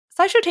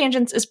SciShow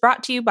Tangents is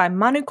brought to you by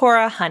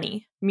Manukora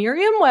Honey.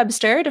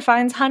 Merriam-Webster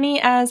defines honey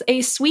as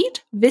a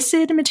sweet,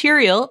 viscid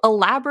material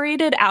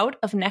elaborated out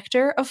of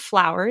nectar of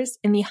flowers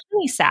in the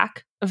honey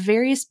sac of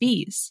various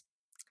bees.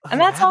 And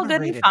that's all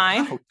good and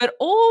fine, but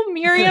old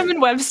Merriam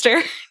and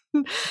Webster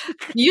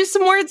used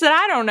some words that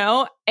I don't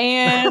know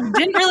and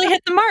didn't really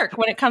hit the mark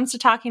when it comes to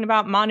talking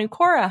about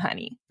Manukora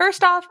honey.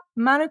 First off,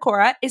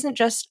 Manukora isn't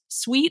just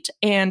sweet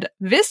and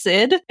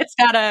viscid. It's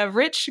got a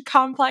rich,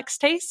 complex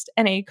taste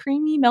and a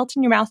creamy,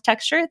 melt-in-your-mouth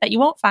texture that you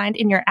won't find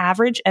in your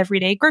average,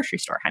 everyday grocery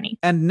store honey.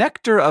 And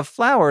nectar of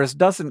flowers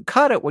doesn't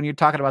cut it when you're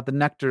talking about the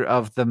nectar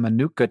of the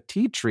Manuka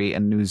tea tree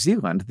in New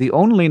Zealand, the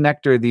only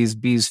nectar these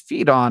bees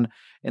feed on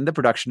in the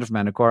production of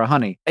Manukora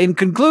honey. In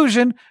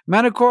conclusion,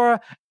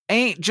 Manukora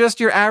ain't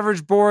just your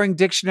average boring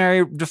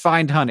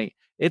dictionary-defined honey.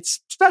 It's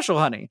special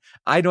honey.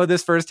 I know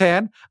this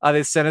firsthand.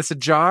 They sent us a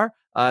jar,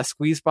 a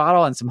squeeze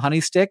bottle, and some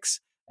honey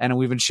sticks, and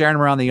we've been sharing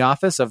them around the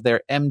office of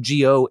their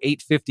MGO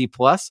 850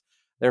 Plus,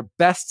 their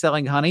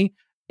best-selling honey.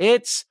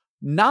 It's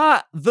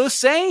not the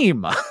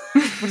same.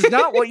 It's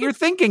not what you're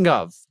thinking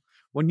of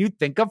when you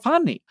think of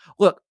honey.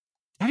 Look,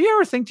 have you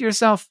ever think to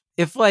yourself,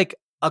 if like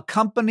a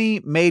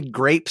company made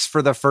grapes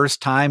for the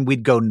first time,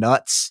 we'd go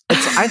nuts?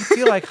 I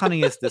feel like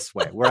honey is this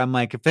way, where I'm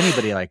like, if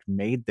anybody like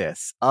made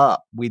this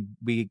up, we'd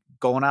be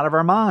going out of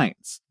our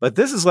minds. But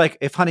this is like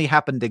if honey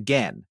happened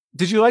again.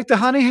 Did you like the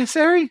honey,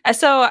 Sari?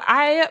 So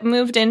I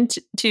moved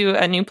into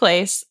a new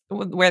place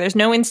where there's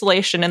no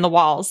insulation in the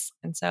walls.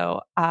 And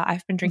so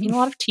I've been drinking a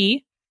lot of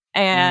tea.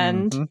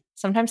 And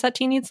sometimes that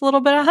tea needs a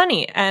little bit of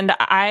honey. And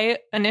I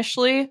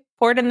initially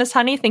poured in this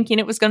honey thinking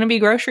it was going to be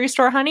grocery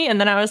store honey.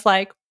 And then I was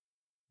like,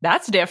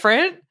 that's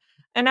different.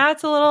 And now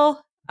it's a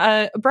little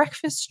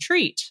breakfast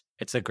treat.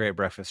 It's a great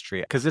breakfast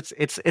treat because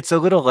it's a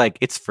little like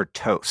it's for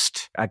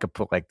toast. I could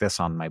put like this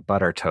on my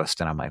butter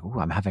toast and I'm like, ooh,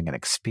 I'm having an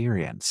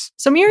experience.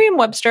 So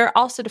Merriam-Webster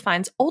also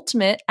defines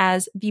ultimate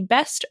as the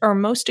best or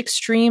most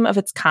extreme of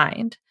its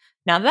kind.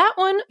 Now that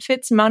one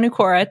fits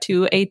Manukora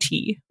to a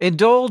T.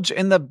 Indulge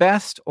in the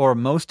best or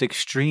most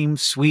extreme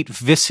sweet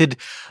viscid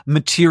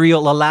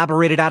material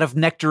elaborated out of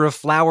nectar of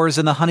flowers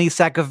in the honey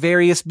sac of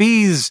various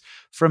bees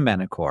from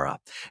Manukora.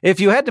 If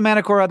you head to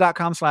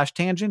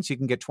manukora.com/tangents, you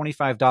can get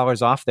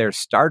 $25 off their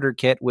starter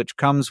kit, which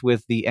comes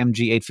with the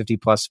MG 850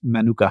 Plus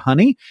Manuka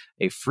honey,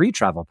 a free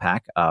travel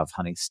pack of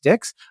honey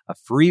sticks, a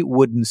free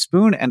wooden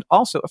spoon, and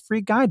also a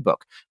free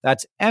guidebook.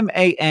 That's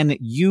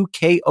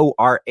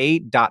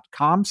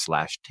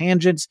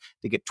manukora.com/tangents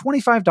to get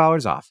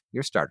 $25 off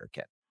your starter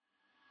kit.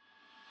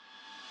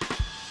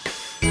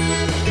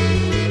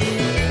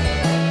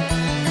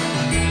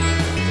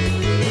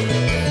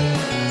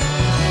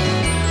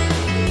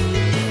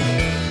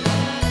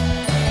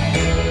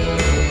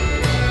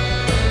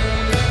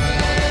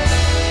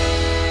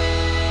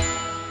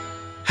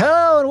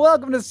 Hello and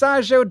welcome to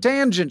SciShow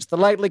Tangents, the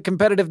lightly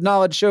competitive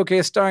knowledge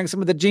showcase starring some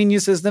of the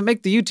geniuses that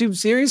make the YouTube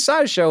series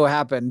SciShow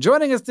happen.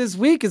 Joining us this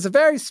week is a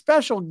very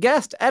special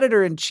guest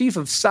editor-in-chief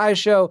of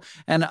SciShow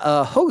and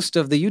a host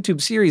of the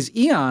YouTube series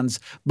Eons,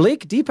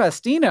 Blake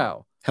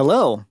DiPastino.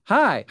 Hello.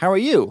 Hi. How are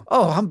you?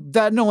 Oh,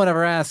 no one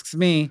ever asks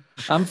me.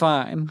 I'm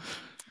fine.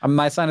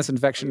 My sinus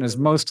infection is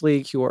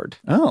mostly cured.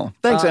 Oh,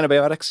 thanks,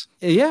 antibiotics.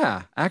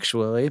 Yeah,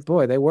 actually.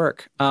 Boy, they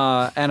work.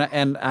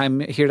 And I'm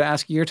here to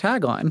ask you your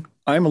tagline.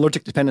 I'm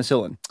allergic to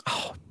penicillin.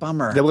 Oh,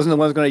 bummer. That wasn't the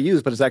one I was going to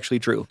use, but it's actually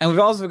true. And we've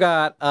also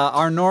got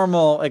our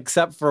normal,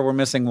 except for we're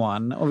missing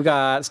one. We've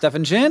got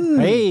Stefan Chin.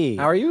 Hey.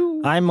 How are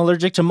you? I'm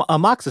allergic to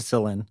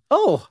amoxicillin.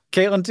 Oh,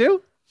 Caitlin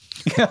too?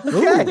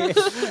 Okay.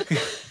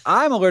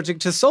 I'm allergic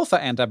to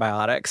sulfa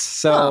antibiotics,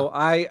 so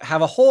I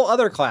have a whole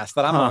other class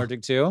that I'm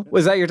allergic to.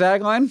 Was that your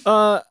tagline?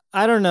 I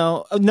don't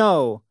know.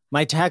 No,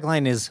 my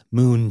tagline is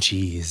moon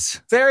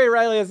cheese. Sari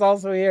Riley is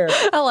also here.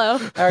 Hello.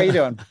 How are you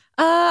doing?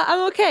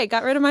 I'm okay.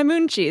 Got rid of my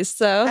moon cheese,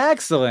 so.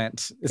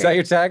 Excellent. Is that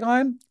your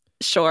tagline?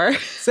 Sure.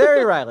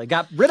 Sari Riley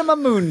got rid of my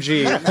moon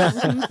cheese.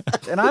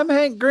 And I'm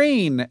Hank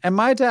Green, and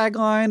my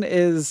tagline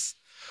is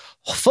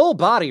full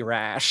body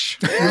rash.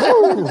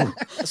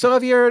 So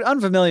if you're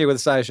unfamiliar with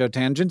SciShow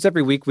Tangents,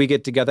 every week we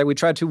get together. We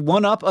try to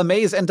one-up,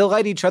 amaze, and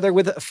delight each other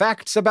with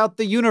facts about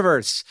the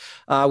universe.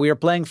 We are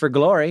playing for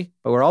glory,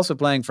 but we're also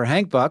playing for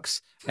Hank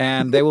Bucks,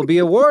 and they will be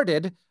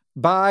awarded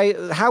by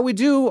how we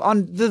do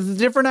on the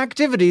different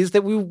activities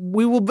that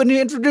we will be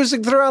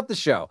introducing throughout the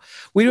show.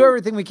 We do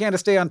everything we can to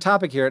stay on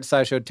topic here at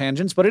SciShow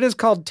Tangents, but it is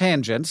called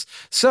Tangents.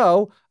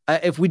 So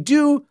if we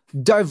do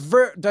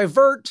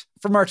divert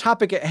from our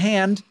topic at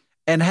hand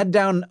and head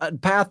down a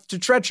path to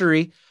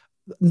treachery,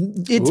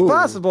 it's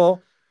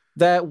possible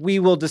that we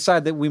will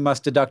decide that we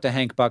must deduct a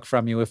Hank Buck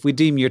from you if we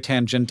deem your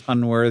tangent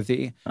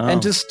unworthy.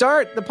 And to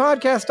start the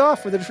podcast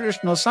off with a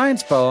traditional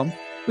science poem,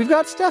 we've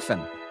got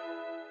Stefan.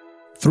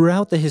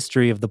 Throughout the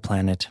history of the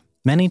planet,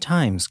 many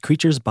times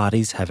creatures'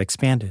 bodies have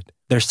expanded.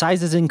 Their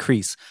sizes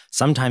increase,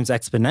 sometimes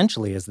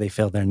exponentially as they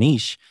fill their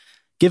niche,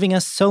 giving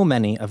us so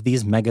many of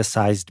these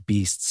mega-sized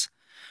beasts.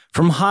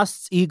 From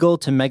Haast's eagle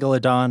to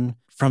megalodon,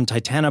 from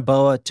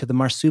Titanoboa to the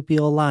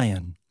marsupial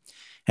lion.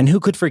 And who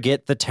could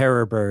forget the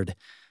terror bird?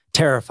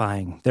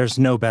 Terrifying, there's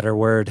no better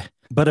word.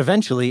 But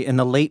eventually, in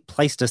the late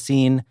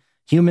Pleistocene,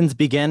 humans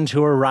began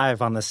to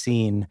arrive on the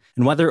scene.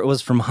 And whether it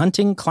was from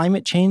hunting,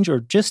 climate change, or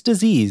just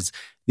disease,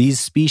 these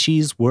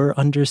species were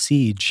under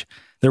siege.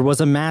 There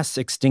was a mass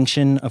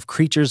extinction of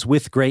creatures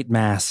with great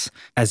mass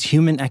as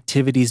human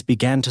activities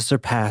began to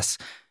surpass,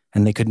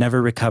 and they could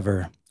never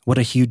recover. What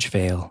a huge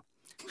fail.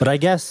 But I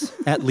guess,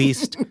 at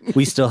least,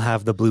 we still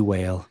have the blue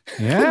whale.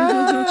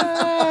 Yeah.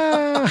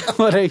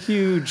 What a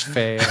huge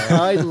fail.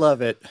 I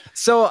love it.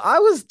 So I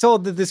was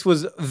told that this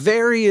was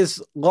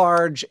various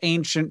large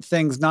ancient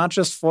things, not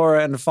just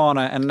flora and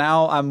fauna, and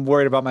now I'm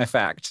worried about my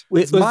fact.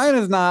 Mine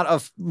is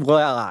not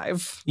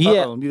alive. Yeah.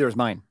 Uh-oh, neither is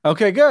mine.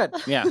 Okay, good.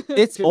 Yeah.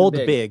 It's old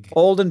big.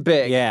 Old and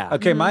big. Yeah.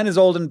 Okay, mine is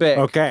old and big.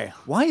 Okay.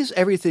 Why is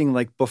everything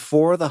like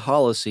before the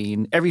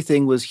Holocene,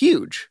 everything was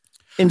huge?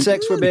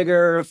 Insects were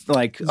bigger,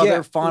 like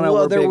other fauna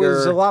were bigger. There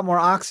was a lot more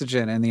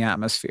oxygen in the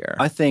atmosphere.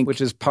 I think which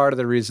is part of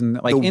the reason,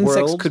 like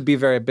insects could be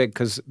very big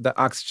because the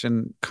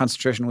oxygen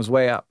concentration was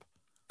way up.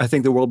 I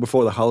think the world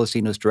before the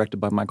Holocene was directed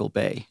by Michael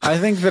Bay. I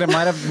think that it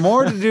might have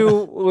more to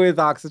do with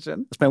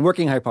oxygen. It's my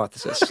working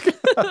hypothesis.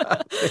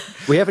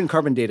 We haven't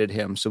carbon dated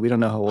him, so we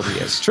don't know how old he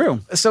is. True.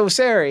 So,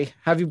 Sari,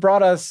 have you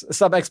brought us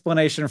some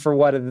explanation for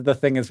what the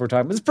thing is we're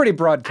talking about? It's a pretty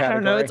broad category. I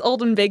don't know. It's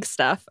old and big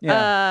stuff.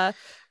 Yeah.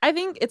 I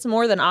think it's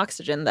more than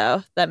oxygen,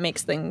 though, that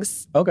makes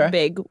things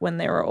big when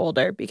they were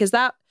older, because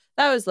that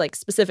was like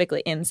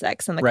specifically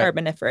insects in the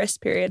Carboniferous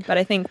period. But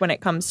I think when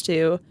it comes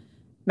to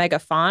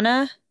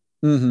megafauna,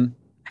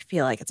 I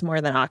feel like it's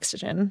more than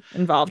oxygen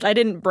involved. I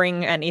didn't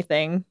bring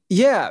anything.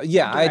 Yeah,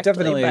 I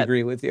definitely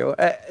agree with you.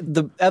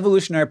 The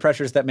evolutionary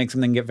pressures that make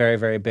something get very,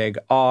 very big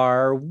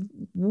are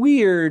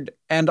weird,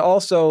 and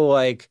also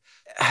like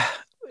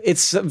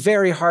it's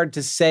very hard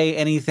to say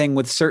anything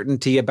with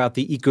certainty about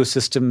the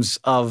ecosystems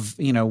of,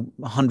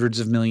 hundreds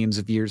of millions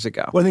of years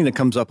ago. One thing that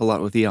comes up a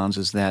lot with eons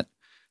is that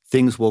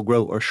things will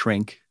grow or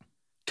shrink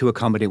to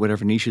accommodate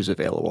whatever niche is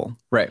available.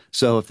 Right.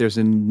 So if there's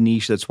a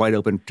niche that's wide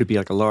open to be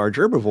like a large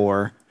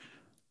herbivore,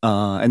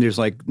 and there's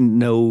like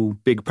no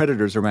big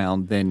predators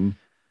around, then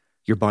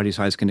your body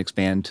size can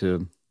expand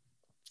to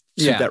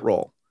suit that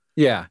role.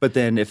 Yeah. But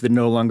then if it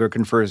no longer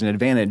confers an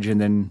advantage,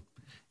 and then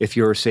if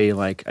you're, say,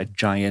 like a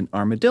giant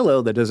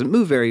armadillo that doesn't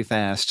move very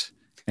fast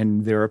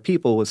and there are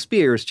people with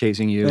spears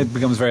chasing you, it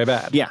becomes very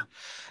bad. Yeah.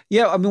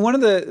 Yeah, I mean, one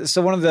of the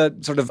sort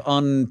of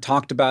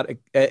untalked about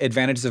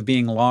advantages of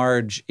being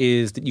large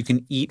is that you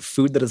can eat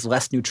food that is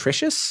less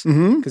nutritious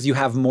because you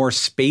have more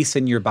space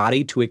in your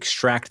body to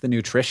extract the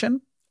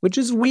nutrition, which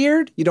is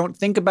weird. You don't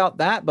think about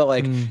that, but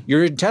like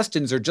your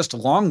intestines are just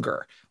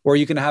longer, or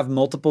you can have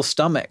multiple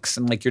stomachs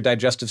and like your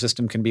digestive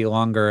system can be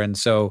longer. And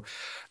so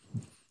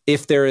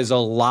if there is a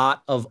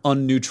lot of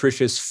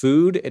unnutritious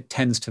food, it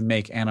tends to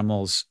make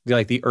animals,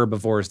 like the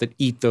herbivores that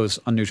eat those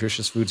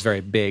unnutritious foods,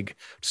 very big.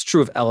 It's true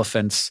of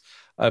elephants.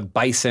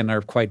 Bison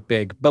are quite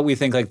big. But we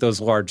think like those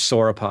large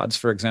sauropods,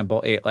 for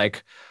example, ate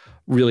like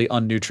really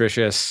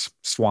unnutritious,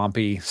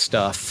 swampy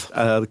stuff.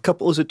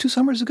 Was it 2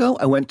 summers ago?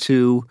 I went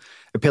to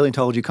a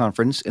paleontology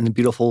conference in the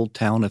beautiful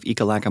town of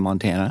Ekalaka,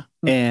 Montana.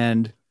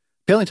 And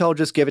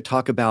paleontologists gave a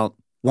talk about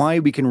why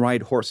we can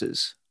ride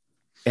horses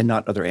and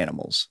not other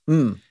animals.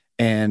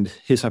 And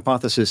his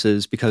hypothesis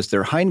is because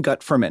they're hindgut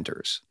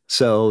fermenters.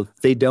 So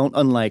they don't,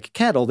 unlike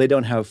cattle, they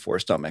don't have 4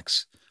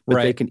 stomachs.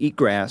 But they can eat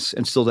grass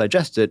and still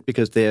digest it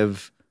because they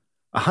have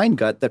a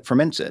hindgut that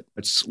ferments it.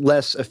 It's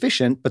less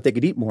efficient, but they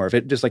could eat more of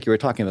it, just like you were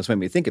talking about. That's when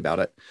we think about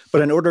it.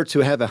 But in order to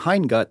have a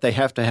hindgut, they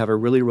have to have a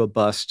really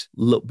robust,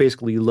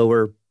 basically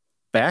lower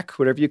back,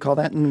 whatever you call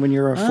that when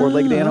you're a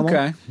 4-legged animal.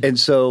 Okay. And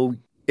so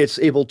it's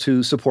able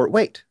to support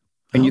weight,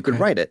 and you can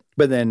ride it.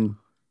 But then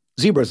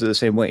zebras are the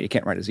same way. You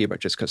can't ride a zebra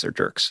just because they're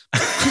jerks.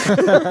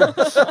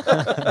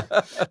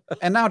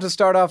 And now to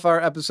start off our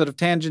episode of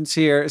Tangents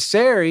here,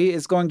 Sari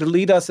is going to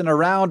lead us in a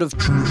round of...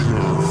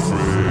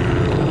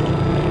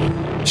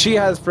 She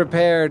has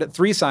prepared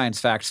 3 science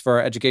facts for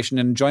our education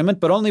and enjoyment,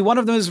 but only one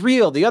of them is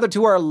real. The other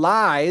 2 are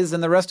lies,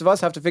 and the rest of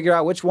us have to figure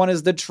out which one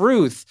is the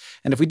truth.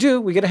 And if we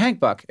do, we get a Hank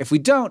Buck. If we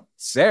don't,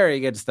 Sari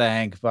gets the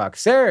Hank Buck.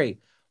 Sari,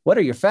 what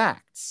are your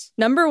facts?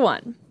 Number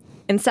 1.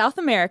 In South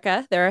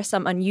America, there are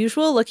some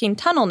unusual-looking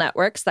tunnel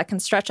networks that can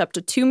stretch up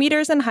to 2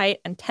 meters in height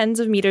and tens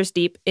of meters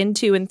deep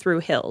into and through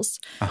hills.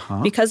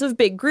 Because of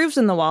big grooves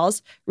in the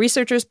walls,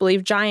 researchers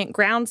believe giant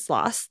ground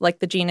sloths, like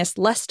the genus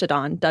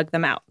Lestodon, dug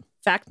them out.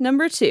 Fact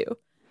number 2.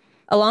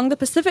 Along the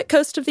Pacific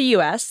coast of the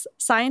U.S.,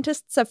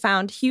 scientists have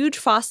found huge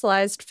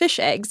fossilized fish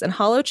eggs in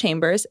hollow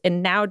chambers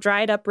in now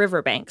dried-up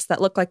riverbanks that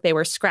look like they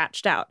were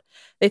scratched out.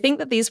 They think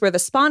that these were the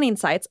spawning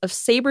sites of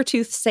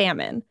saber-toothed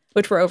salmon,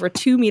 which were over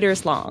 2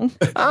 meters long.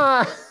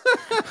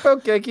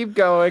 Okay, keep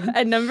going.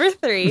 And number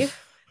 3,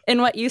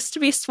 in what used to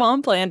be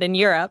swampland in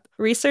Europe,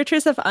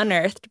 researchers have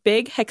unearthed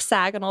big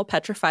hexagonal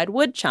petrified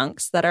wood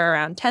chunks that are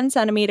around 10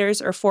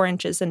 centimeters or 4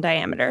 inches in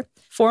diameter,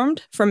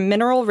 formed from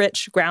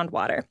mineral-rich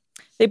groundwater.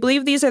 They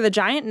believe these are the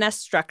giant nest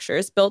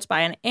structures built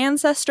by an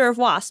ancestor of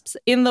wasps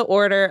in the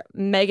order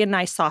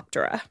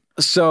Meganysoptera.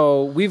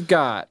 So we've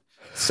got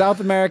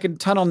South American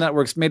tunnel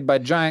networks made by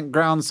giant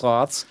ground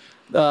sloths,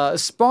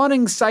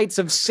 spawning sites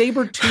of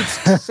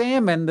saber-toothed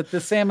salmon that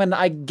the salmon,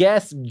 I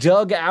guess,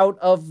 dug out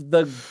of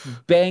the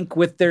bank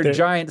with their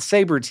giant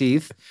saber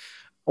teeth,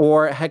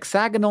 or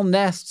hexagonal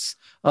nests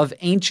of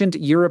ancient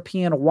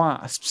European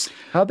wasps.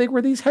 How big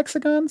were these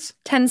hexagons?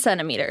 10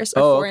 centimeters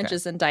or 4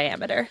 inches in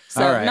diameter.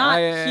 So All right. not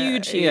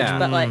huge,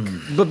 but like...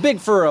 But big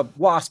for a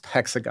wasp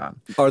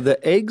hexagon. Are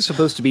the eggs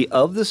supposed to be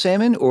of the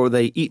salmon, or are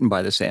they eaten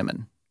by the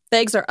salmon? The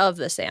eggs are of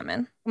the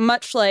salmon.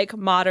 Much like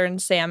modern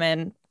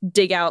salmon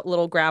dig out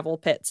little gravel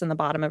pits in the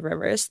bottom of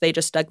rivers, they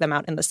just dug them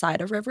out in the side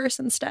of rivers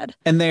instead.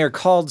 And they are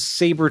called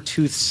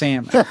saber-toothed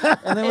salmon.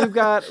 And then we've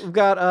got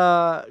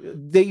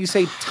that you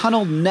say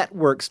tunnel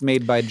networks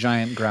made by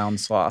giant ground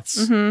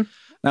sloths. Mm-hmm.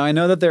 Now, I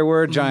know that there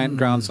were giant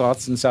ground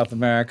sloths in South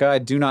America. I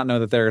do not know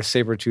that there are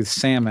saber-toothed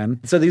salmon.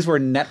 So these were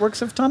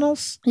networks of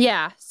tunnels?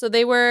 Yeah. So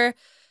they were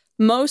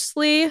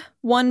mostly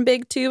one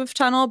big tube of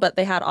tunnel, but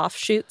they had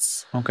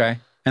offshoots. Okay.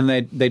 And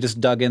they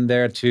just dug in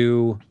there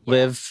to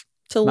live?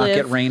 Not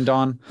get rained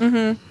on?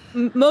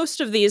 Mm-hmm.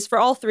 Most of these, for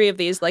all three of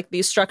these, like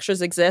these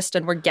structures exist,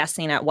 and we're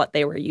guessing at what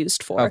they were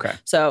used for. Okay.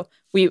 So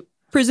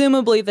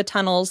presumably the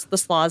tunnels the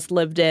sloths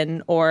lived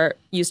in or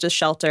used as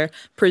shelter,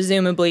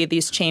 presumably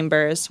these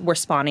chambers were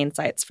spawning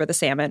sites for the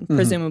salmon. Mm-hmm.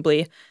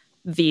 Presumably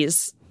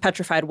these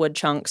petrified wood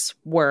chunks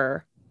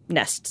were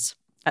nests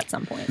at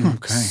some point.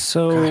 Okay.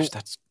 So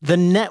the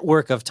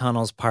network of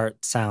tunnels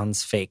part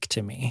sounds fake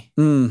to me.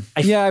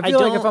 I feel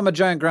like if I'm a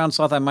giant ground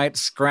sloth, I might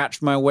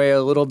scratch my way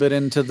a little bit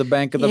into the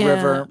bank of the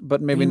river,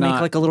 but maybe not.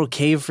 Make like a little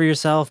cave for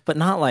yourself, but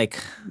not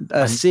like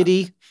a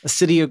city. A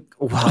city of,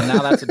 wow,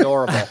 now that's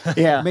adorable.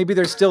 Yeah. Maybe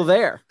they're still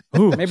there.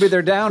 Ooh. Maybe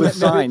they're down with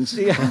signs.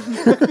 Yeah.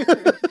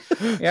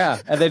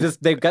 And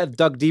they've got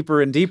dug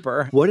deeper and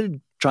deeper. What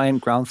did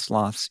giant ground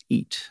sloths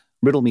eat?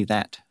 Riddle me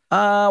that.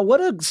 What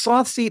do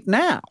sloths eat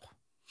now?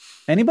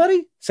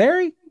 Anybody?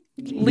 Sari?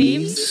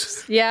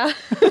 Leaves? Yeah.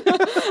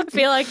 I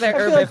feel like they're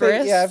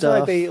herbivorous. I feel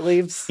like they eat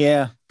leaves.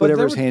 Yeah,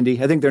 whatever's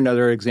handy. I think they're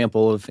another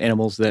example of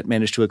animals that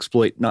manage to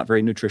exploit not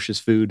very nutritious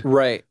food.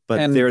 Right.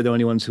 But they're the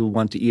only ones who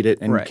want to eat it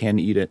and can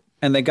eat it.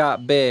 And they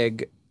got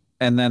big,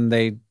 and then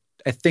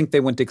I think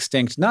they went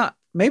extinct.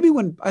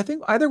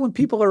 Either when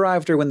people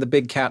arrived or when the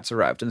big cats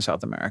arrived in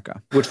South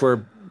America, which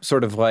were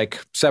sort of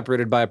like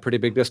separated by a pretty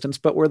big distance,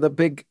 but were the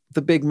big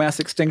mass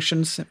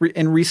extinctions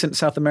in recent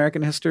South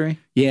American history.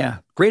 Yeah.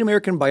 Great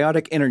American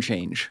Biotic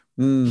Interchange.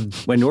 When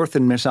North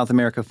and South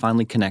America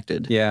finally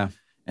connected. Yeah.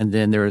 And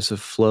then there was a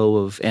flow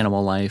of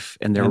animal life,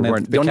 and there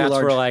weren't the cats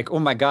were like, "Oh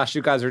my gosh,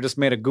 you guys are just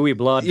made of gooey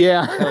blood."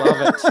 Yeah, I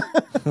love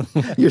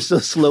it. You're so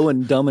slow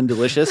and dumb and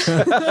delicious.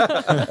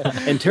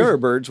 And terror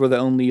birds were the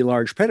only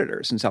large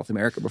predators in South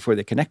America before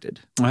they connected.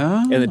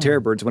 Oh. And the terror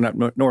birds went up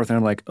north, and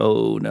I'm like,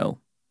 "Oh no,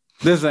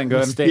 this ain't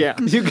good." Yeah,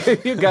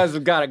 you guys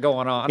have got it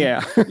going on.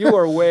 Yeah, you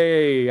are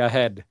way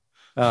ahead.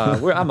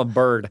 I'm a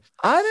bird.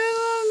 I'm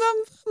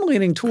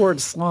leaning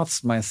towards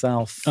sloths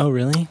myself. Oh,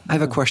 really? I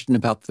have a question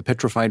about the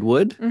petrified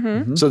wood.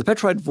 Mm-hmm. So the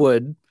petrified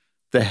wood,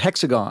 the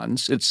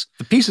hexagons, it's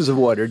the pieces of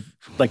wood are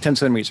like 10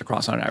 centimeters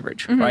across on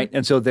average, right?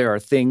 And so there are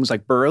things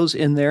like burrows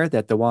in there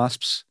that the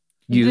wasps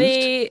used.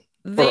 They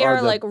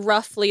are like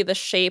roughly the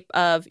shape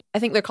of, I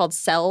think they're called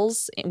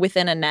cells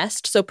within a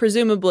nest. So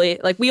presumably,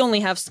 like we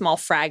only have small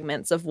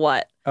fragments of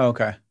what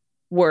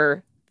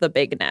were the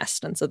big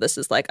nest. And so this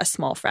is like a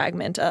small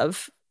fragment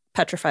of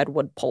petrified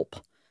wood pulp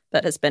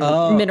that has been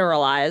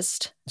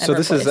mineralized. So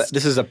this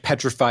is a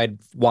petrified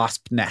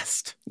wasp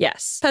nest.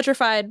 Yes.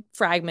 Petrified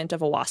fragment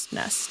of a wasp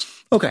nest.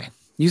 Okay.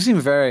 You seem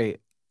very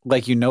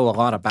like you know a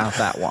lot about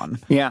that one.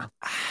 Yeah.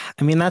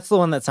 I mean, that's the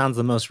one that sounds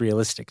the most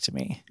realistic to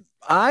me.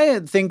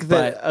 I think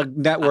that a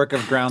network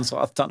of ground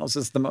sloth tunnels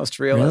is the most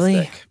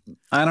realistic. Really?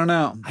 I don't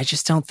know. I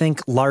just don't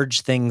think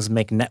large things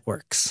make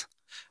networks.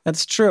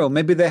 That's true.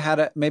 Maybe they had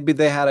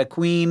a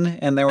queen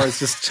and there was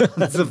just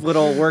tons of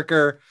little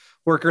worker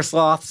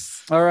sloths.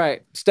 All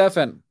right,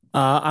 Stefan.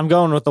 I'm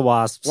going with the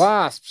wasps.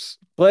 Wasps.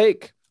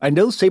 Blake. I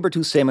know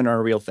saber-toothed salmon are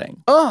a real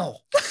thing. Oh.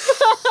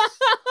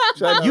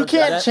 You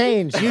can't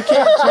change. You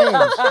can't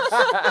change.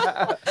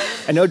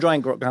 I know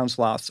giant ground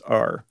sloths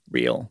are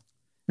real.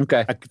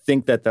 Okay. I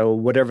think that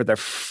whatever the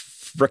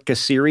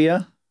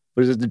Fricaceria,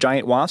 was it the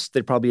giant wasps,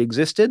 they probably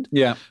existed.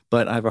 Yeah.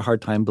 But I have a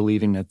hard time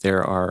believing that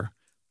there are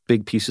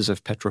big pieces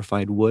of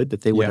petrified wood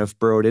that they would have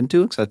burrowed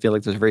into, because I feel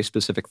like there's a very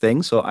specific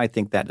thing. So I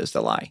think that is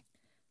the lie.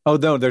 Oh,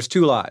 no, there's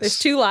two lies. There's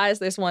two lies.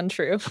 There's one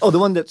true. Oh, the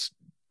one that's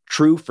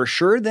true for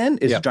sure then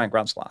is giant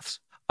ground sloths.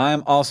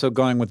 I'm also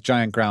going with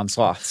giant ground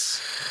sloths.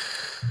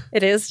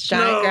 It is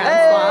giant ground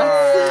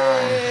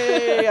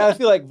sloths. Hey, I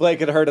feel like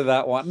Blake had heard of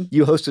that one.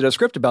 You hosted a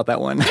script about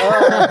that one.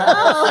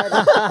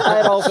 I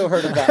had also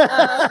heard of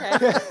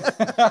that.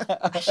 Okay.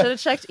 I should have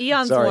checked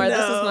eons more. This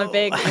is my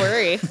big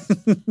worry.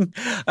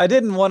 I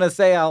didn't want to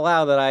say out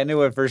loud that I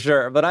knew it for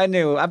sure, but I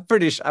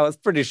was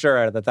pretty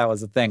sure that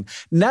was a thing.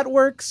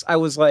 Networks, I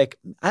was like,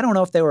 I don't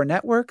know if they were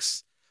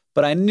networks,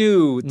 but I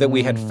knew that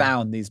we had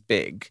found these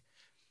big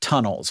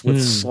tunnels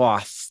with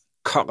sloth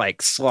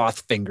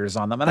fingers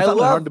on them. And I found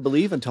it hard to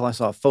believe until I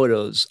saw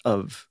photos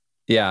of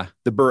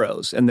the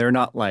burrows, and they're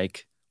not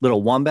like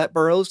little wombat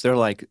burrows. They're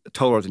like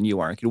taller than you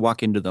are. You can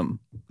walk into them.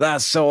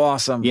 That's so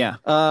awesome. Yeah.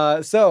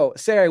 So,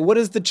 Sarah, what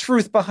is the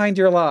truth behind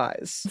your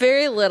lies?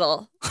 Very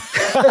little.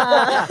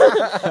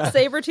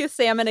 Saber-toothed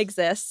salmon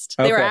exist.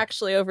 They were Okay.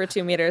 actually over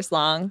 2 meters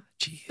long.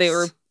 Jeez. They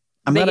were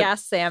I'm not a-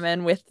 big-ass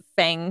salmon with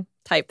fang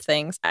type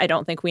things. I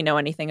don't think we know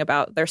anything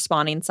about their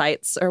spawning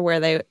sites or where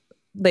they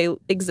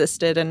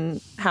existed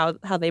and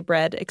how they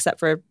bred, except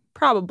for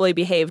probably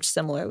behaved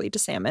similarly to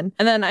salmon.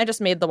 And then I just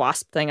made the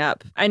wasp thing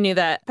up. I knew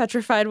that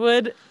petrified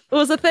wood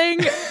was a thing,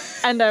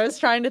 and I was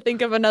trying to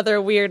think of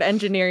another weird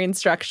engineering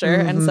structure.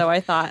 And so I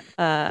thought...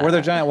 Were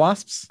there giant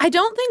wasps? I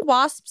don't think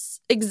wasps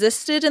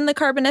existed in the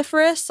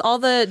Carboniferous. All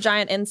the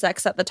giant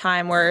insects at the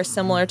time were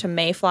similar to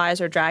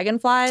mayflies or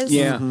dragonflies.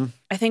 Yeah.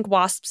 I think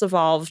wasps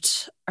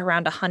evolved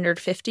around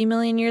 150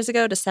 million years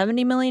ago to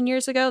 70 million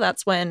years ago.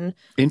 That's when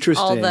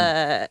Interesting. all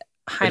the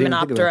didn't think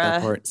about that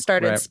Hymenoptera part.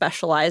 started Right.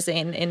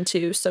 specializing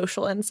into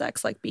social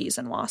insects like bees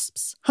and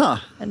wasps Huh.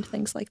 and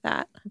things like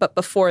that. But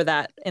before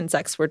that,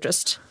 insects were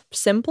just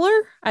simpler.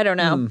 I don't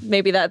know.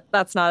 Maybe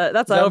that's not it.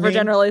 That's an that mean?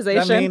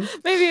 overgeneralization. That mean?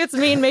 Maybe it's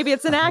mean. Maybe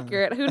it's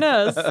inaccurate. Who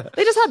knows?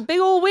 They just had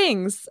big old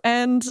wings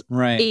and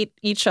Right. ate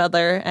each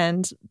other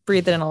and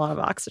breathed in a lot of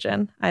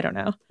oxygen. I don't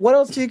know. What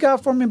else do you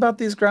got for me about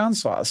these ground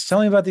sloths?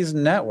 Tell me about these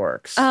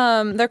networks.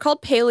 They're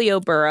called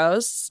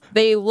paleoburrows.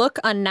 They look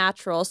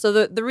unnatural.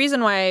 So the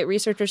reason why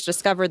researchers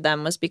discovered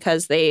them was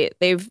because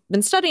they've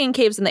been studying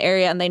caves in the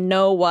area and they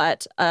know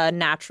what a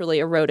naturally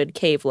eroded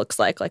cave looks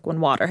like when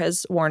water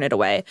has worn it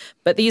away.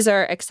 But these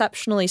are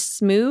exceptionally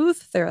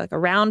smooth. They're like a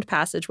round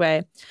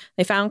passageway.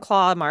 They found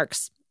claw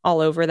marks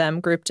all over them,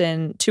 grouped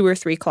in 2 or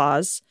 3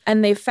 claws.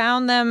 And they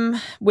found them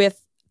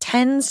with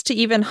tens to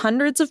even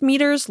hundreds of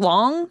meters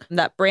long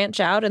that branch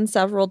out in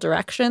several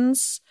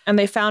directions. And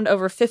they found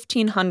over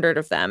 1,500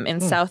 of them in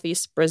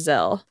southeast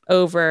Brazil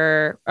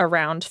over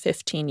around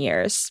 15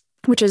 years,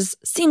 which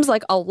seems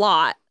like a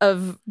lot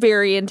of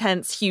very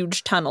intense,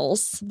 huge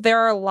tunnels. There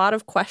are a lot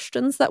of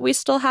questions that we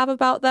still have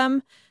about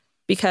them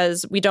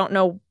because we don't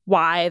know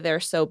why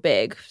they're so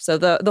big. So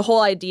the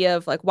whole idea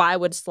of why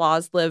would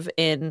sloths live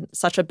in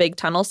such a big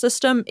tunnel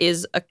system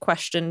is a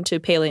question to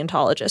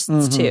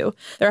paleontologists too.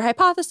 There are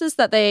hypotheses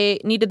that they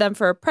needed them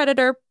for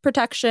predator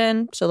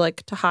protection, so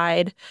to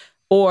hide,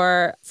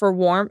 or for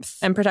warmth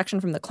and protection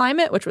from the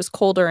climate, which was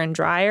colder and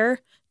drier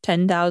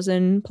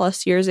 10,000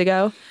 plus years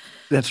ago.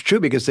 That's true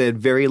because they had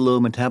very low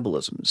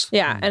metabolisms.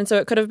 Yeah, and so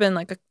it could have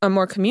been a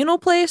more communal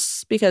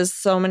place because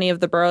so many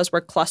of the burrows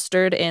were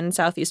clustered in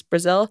southeast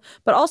Brazil.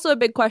 But also a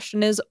big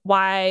question is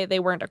why they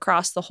weren't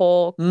across the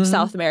whole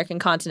South American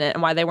continent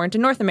and why they weren't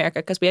in North America,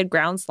 because we had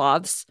ground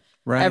sloths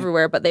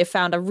everywhere, but they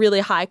found a really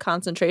high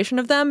concentration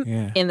of them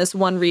in this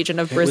one region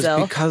of Brazil.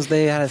 It was because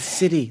they had a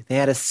city. They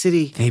had a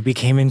city. They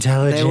became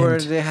intelligent.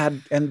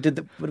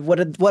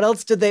 What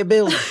else did they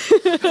build?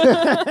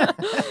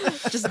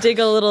 Just dig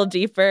a little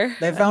deeper.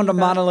 They found a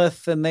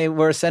monolith and they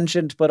were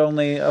sentient, but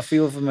only a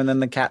few of them, and then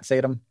the cats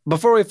ate them.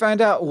 Before we find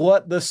out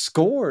what the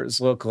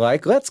scores look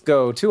like, let's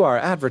go to our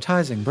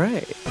advertising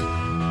break.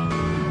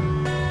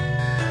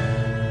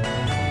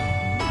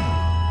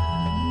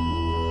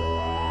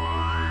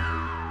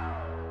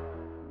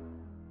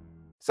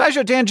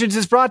 SciShow Tangents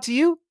is brought to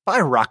you by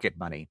Rocket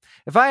Money.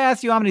 If I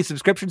asked you how many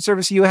subscription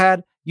services you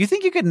had, you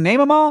think you could name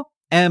them all?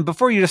 And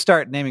before you just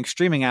start naming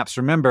streaming apps,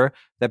 remember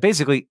that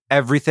basically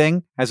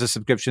everything has a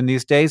subscription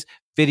these days.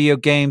 Video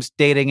games,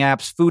 dating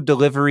apps, food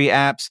delivery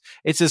apps.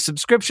 It's a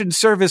subscription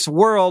service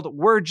world.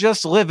 We're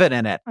just living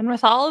in it. And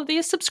with all of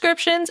these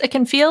subscriptions, it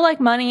can feel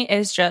like money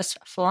is just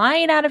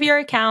flying out of your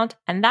account,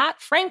 and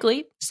that,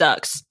 frankly,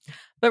 sucks.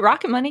 But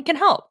Rocket Money can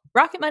help.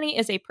 Rocket Money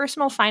is a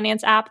personal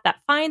finance app that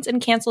finds and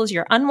cancels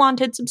your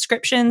unwanted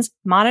subscriptions,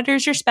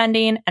 monitors your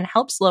spending, and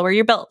helps lower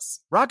your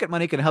bills. Rocket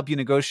Money can help you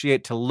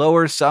negotiate to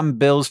lower some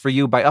bills for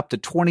you by up to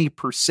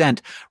 20%.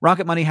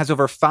 Rocket Money has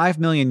over 5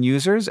 million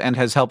users and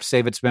has helped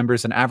save its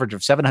members an average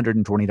of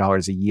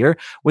 $720 a year,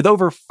 with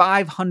over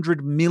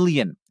 500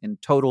 million in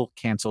total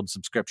canceled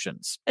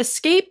subscriptions.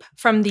 Escape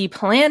from the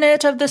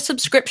planet of the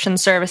subscription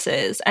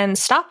services and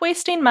stop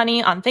wasting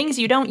money on things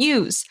you don't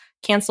use.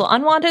 Cancel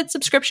unwanted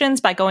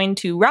subscriptions by going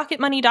to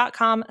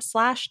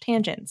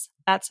rocketmoney.com/tangents.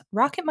 That's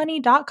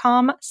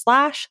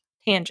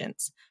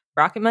rocketmoney.com/tangents.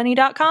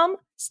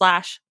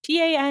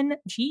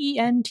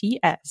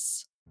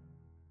 rocketmoney.com/TANGENTS.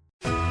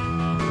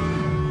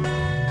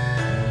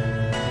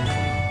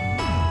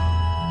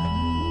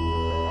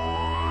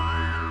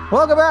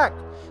 Welcome back.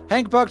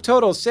 Hank Buck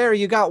total. Sarah,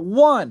 you got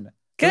 1.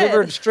 Good.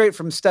 Delivered straight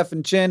from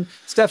Stefan Chin.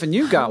 Stefan,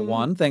 you got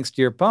 1 thanks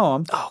to your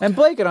poem. And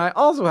Blake and I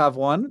also have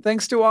 1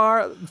 thanks to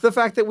the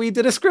fact that we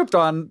did a script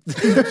on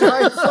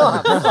giant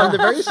sloths. On the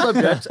very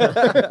subject.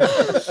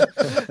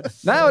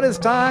 Now it is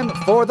time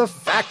for the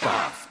Fact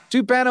Off.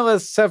 2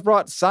 panelists have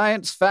brought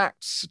science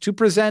facts to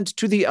present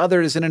to the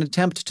others in an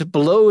attempt to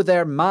blow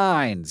their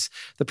minds.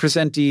 The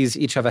presentees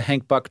each have a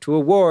Hank Buck to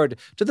award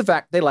to the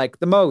fact they like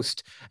the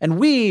most. And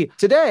we,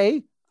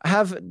 today,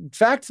 have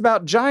facts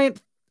about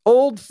giant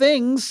old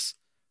things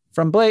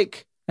from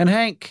Blake And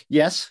Hank,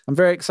 Yes. I'm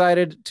very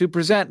excited to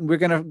present. We're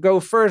going to go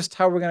first.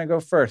 How are we going to go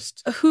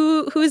first?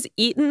 Who's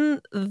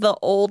eaten the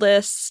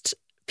oldest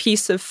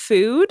piece of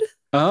food?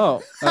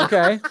 Oh,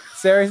 okay.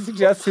 Sarah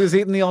suggests who's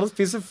eating the oldest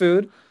piece of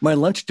food. My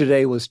lunch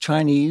today was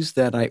Chinese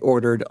that I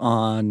ordered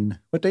on,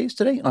 what day is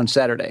today? On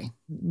Saturday.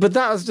 But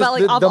that was just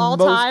But, like, of the all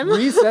most time?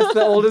 recent,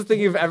 the oldest thing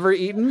you've ever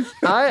eaten.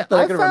 I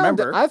can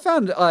remember. I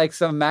found like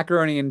some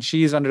macaroni and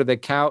cheese under the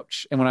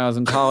couch, and when I was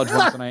in college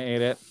once when I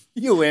ate it.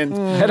 You win.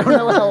 I don't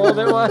know how old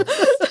it was.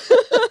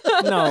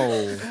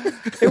 No.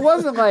 It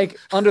wasn't like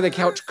under the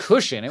couch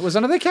cushion. It was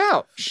under the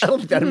couch. I don't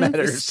think that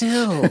matters.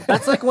 Still.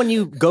 That's like when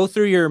you go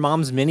through your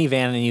mom's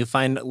minivan and you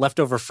find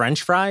leftover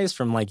French fries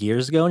from like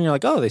years ago and you're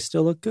like, oh, they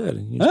still look good.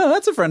 And you just, Oh,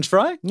 that's a French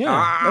fry.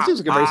 yeah. That seems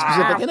like a very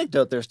specific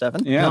anecdote there,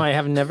 Stefan. Yeah. No, I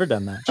have never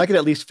done that. I could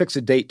at least fix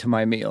a date to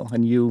my meal,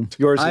 and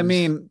yours. I is,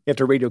 mean, you have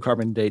to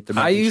radiocarbon date the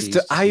mac I and used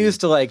cheese.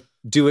 to like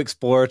do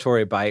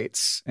exploratory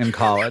bites in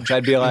college.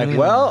 I'd be like,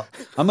 well,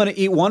 I'm going to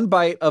eat one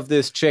bite of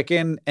this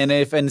chicken, and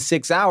if in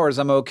 6 hours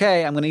I'm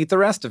okay, I'm going to eat the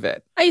rest of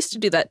it. I used to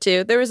do that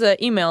too. There was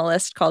an email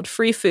list called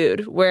Free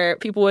Food where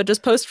people would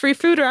just post free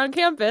food around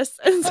campus.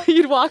 And so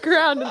you'd walk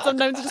around and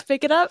sometimes just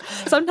pick it up.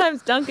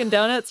 Sometimes Dunkin'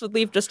 Donuts would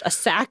leave just a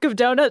sack of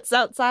donuts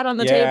outside on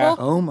the Yeah. table.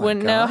 Oh my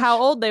Wouldn't know gosh.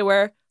 how old they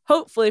were,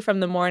 hopefully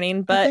from the morning.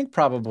 I But think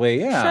probably,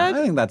 yeah. Shrug.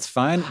 I think that's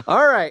fine.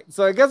 All right,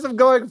 so I guess I'm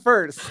going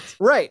first.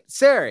 Right,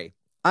 Sari,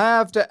 I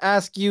have to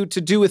ask you to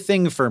do a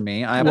thing for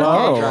me. I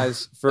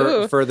apologize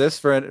Ooh. for this,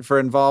 for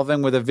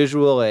involving with a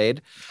visual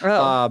aid,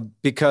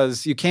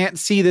 because you can't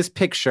see this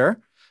picture.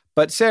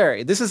 But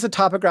Sari, this is a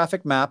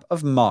topographic map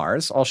of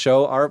Mars. I'll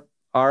show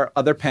our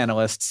other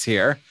panelists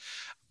here.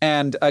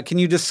 And can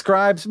you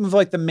describe some of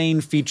like the main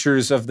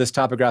features of this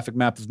topographic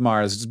map of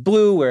Mars? It's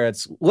blue where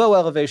it's low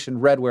elevation,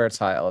 red where it's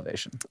high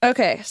elevation.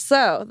 okay,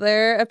 so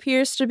there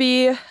appears to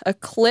be a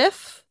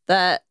cliff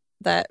that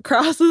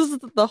crosses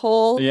the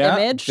whole Yeah,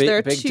 image. big- There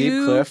are big, deep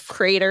two cliff.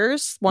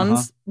 craters.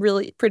 One's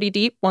really pretty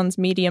deep, one's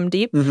medium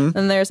deep. Mm-hmm.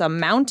 Then there's a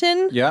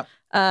mountain Yeah,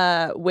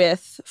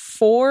 with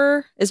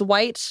is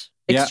white,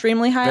 Yeah,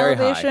 extremely high very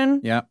elevation, high.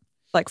 Yeah.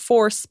 like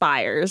 4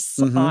 spires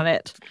Mhm. on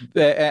it.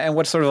 And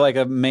what's sort of like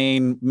a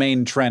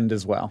main trend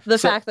as well? The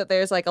fact that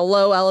there's like a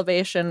low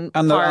elevation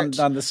on part.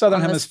 the southern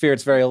on the- hemisphere,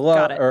 it's very low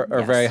Got it, or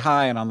yes. very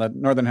high, and on the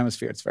northern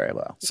hemisphere, it's very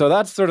low. So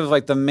that's sort of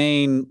like the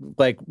main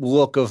like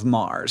look of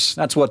Mars.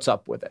 That's what's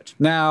up with it.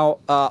 Now,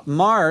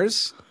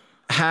 Mars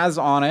has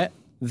on it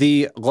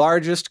the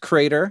largest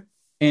crater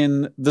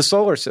in the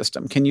solar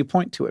system. Can you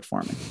point to it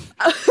for me?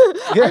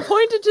 I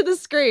pointed to the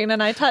screen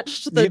and I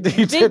touched the You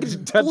big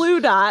did touch- blue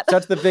dot.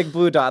 That's the big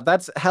blue dot.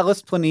 That's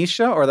Hellas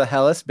Planitia, or the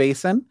Hellas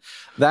Basin.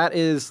 That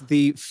is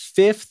the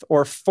 5th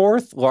or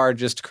 4th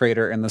largest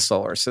crater in the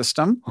solar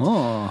system.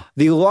 Oh.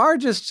 The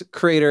largest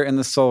crater in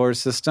the solar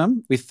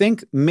system, we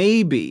think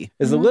maybe,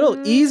 is a little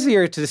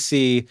easier to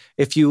see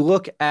if you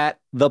look at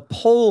the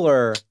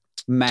polar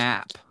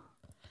map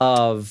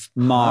of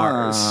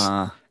Mars.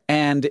 Ah.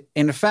 And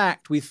in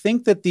fact, we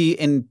think that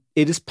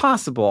it is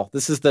possible,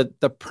 this is the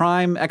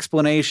prime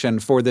explanation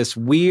for this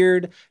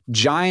weird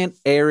giant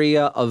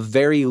area of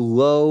very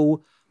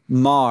low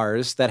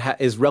Mars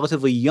that is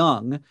relatively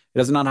young, it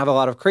does not have a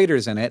lot of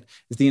craters in it,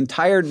 is the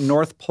entire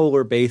North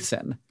Polar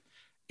Basin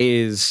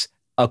is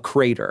a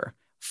crater.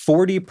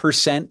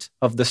 40%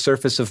 of the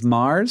surface of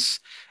Mars,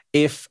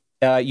 if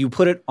you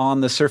put it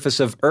on the surface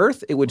of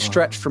Earth, it would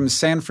stretch from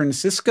San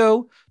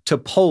Francisco to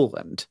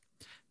Poland.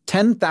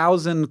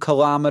 10,000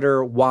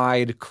 kilometer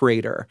wide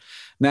crater.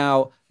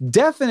 Now,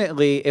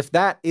 definitely, if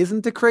that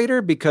isn't a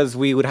crater, because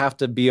we would have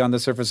to be on the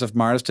surface of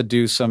Mars to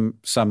do some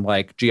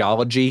like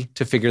geology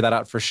to figure that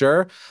out for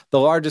sure. The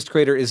largest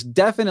crater is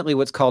definitely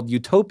what's called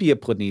Utopia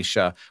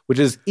Planitia, which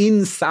is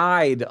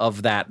inside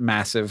of that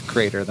massive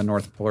crater, the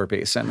North Polar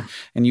Basin.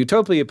 And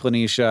Utopia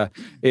Planitia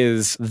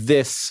is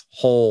this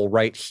hole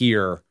right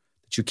here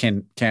that you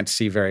can't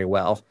see very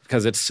well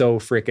because it's so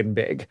freaking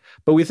big.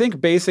 But we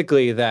think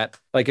basically that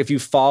like if you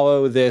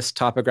follow this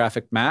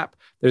topographic map,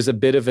 there's a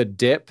bit of a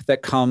dip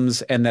that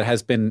comes and that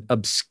has been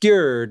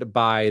obscured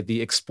by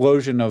the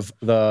explosion of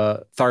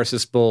the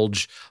Tharsis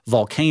Bulge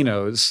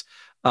volcanoes,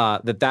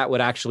 that would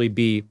actually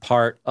be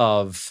part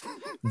of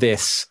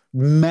this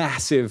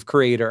massive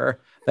crater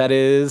that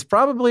is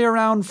probably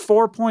around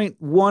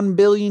 4.1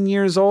 billion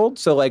years old.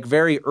 So like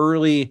very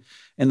early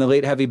in the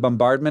late heavy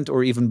bombardment,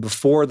 or even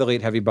before the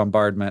late heavy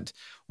bombardment,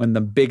 when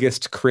the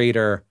biggest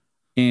crater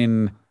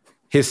in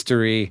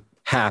history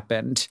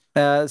happened.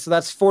 So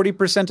that's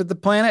 40% of the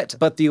planet,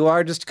 but the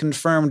largest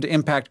confirmed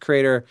impact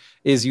crater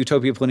is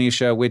Utopia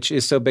Planitia, which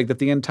is so big that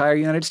the entire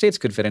United States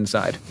could fit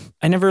inside.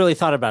 I never really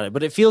thought about it,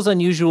 but it feels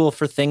unusual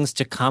for things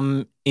to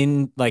come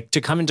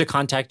into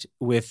contact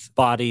with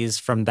bodies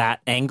from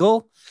that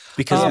angle,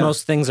 because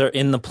most things are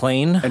in the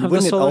plane And of the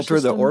wouldn't it solar alter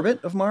the system.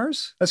 orbit of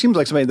Mars? That seems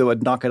like something that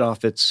would knock it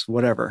off its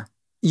whatever.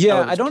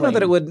 Yeah, its I don't know that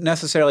plane. it would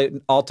necessarily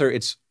alter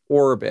its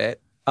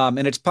orbit.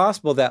 And it's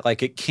possible that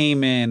like it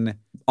came in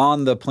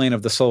on the plane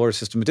of the solar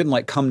system. It didn't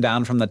like come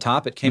down from the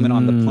top. It came in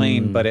on the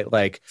plane, but it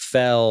like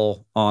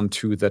fell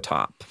onto the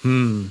top.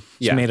 So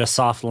made a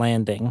soft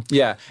landing.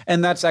 Yeah.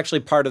 And that's actually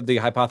part of the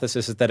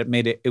hypothesis, is that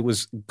it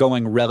was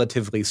going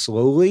relatively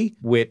slowly,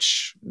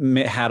 which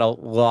had a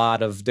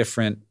lot of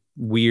different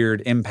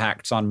weird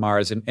impacts on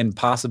Mars and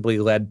possibly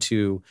led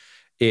to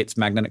its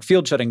magnetic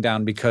field shutting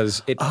down,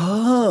 because it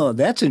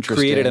that's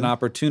interesting. created an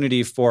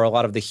opportunity for a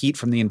lot of the heat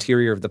from the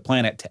interior of the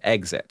planet to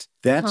exit.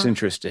 That's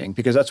interesting,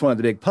 because that's one of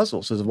the big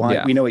puzzles, is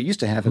why we know it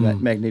used to have a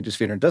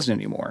magnetosphere and it doesn't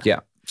anymore.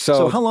 Yeah.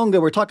 So how long ago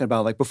we're talking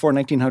about? Like before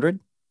 1900?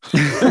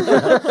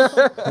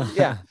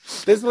 Yeah.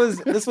 This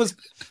was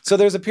so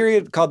there's a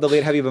period called the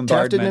late heavy Taft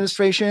bombardment.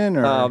 administration?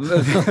 Or?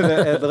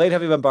 The late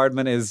heavy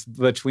bombardment is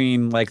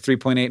between like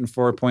 3.8 and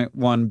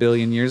 4.1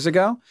 billion years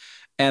ago.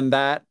 And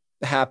that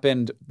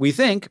happened, we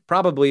think,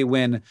 probably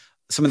when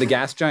some of the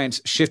gas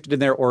giants shifted in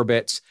their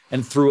orbits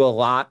and threw a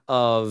lot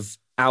of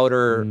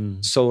outer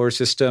solar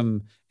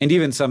system and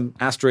even some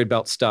asteroid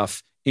belt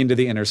stuff into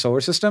the inner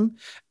solar system.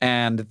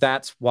 And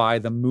that's why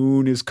the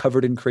moon is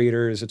covered in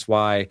craters. It's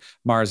why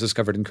Mars is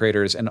covered in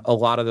craters. And a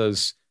lot of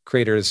those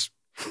craters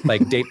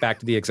like date back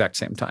to the exact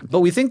same time.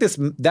 But we think this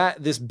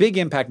big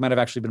impact might have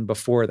actually been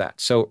before that.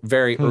 So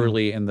very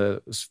early in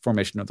the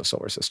formation of the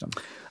solar system.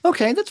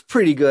 Okay, that's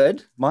pretty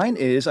good. Mine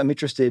is, I'm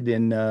interested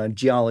in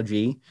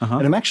geology.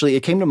 And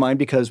it came to mind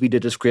because we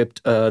did a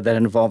script that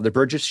involved the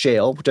Burgess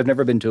Shale, which I've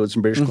never been to. It's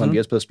in British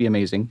Columbia. It's supposed to be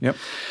amazing. Yep.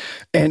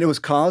 And it was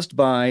caused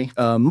by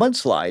a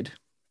mudslide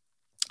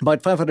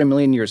about 500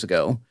 million years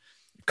ago.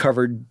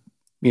 Covered,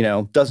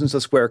 dozens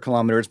of square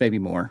kilometers, maybe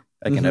more.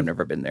 Again, I've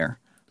never been there.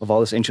 Of all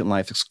this ancient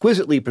life,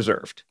 exquisitely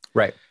preserved.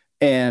 Right.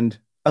 And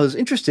I was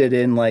interested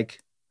in,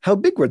 like, how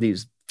big were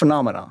these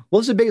phenomena? What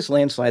was the biggest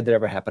landslide that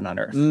ever happened on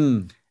Earth?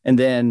 And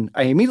then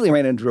I immediately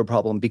ran into a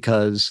problem,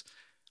 because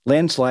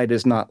landslide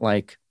is not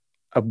like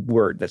a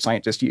word that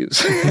scientists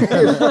use.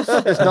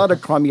 It's not a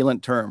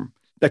cromulent term.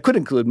 That could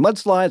include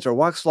mudslides or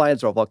rock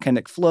slides or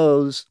volcanic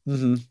flows.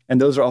 And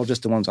those are all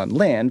just the ones on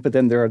land, but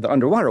then there are the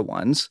underwater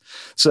ones.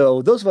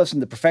 So those of us in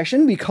the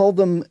profession, we call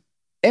them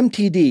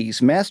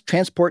MTDs, mass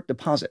transport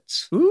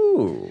deposits.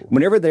 Ooh.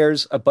 Whenever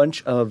there's a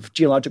bunch of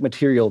geologic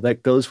material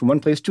that goes from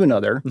one place to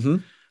another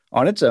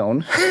on its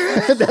own,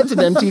 that's an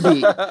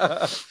MTD.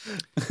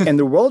 And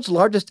the world's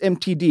largest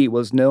MTD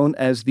was known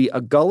as the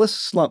Agulhas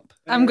Slump.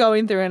 I'm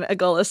going through an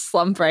Agulhas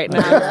slump right now.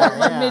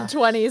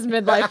 Mid-20s,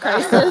 midlife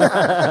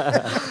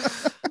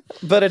crisis.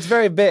 But it's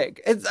very big.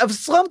 A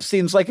slump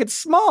seems like it's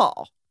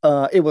small.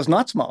 It was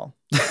not small.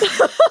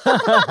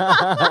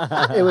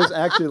 It was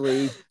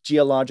actually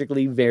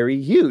geologically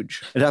very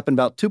huge. It happened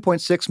about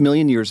 2.6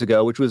 million years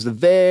ago, which was the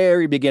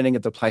very beginning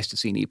of the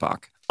Pleistocene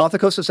epoch, off the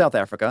coast of South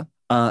Africa,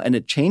 and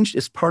it changed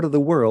its part of the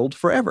world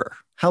forever.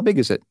 How big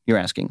is it, you're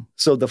asking?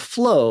 So the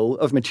flow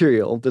of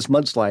material, this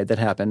mudslide that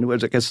happened,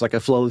 was, I guess, like a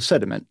flow of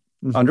sediment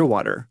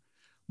underwater,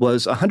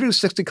 was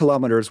 160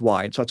 kilometers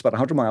wide, so it's about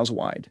 100 miles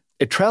wide.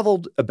 It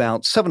traveled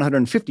about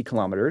 750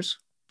 kilometers,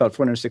 about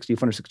 460,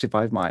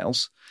 465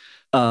 miles.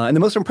 And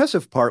the most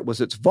impressive part was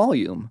its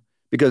volume,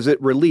 because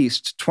it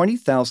released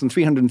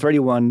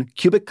 20,331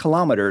 cubic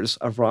kilometers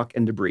of rock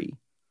and debris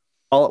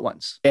all at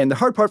once. And the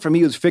hard part for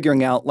me was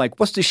figuring out, like,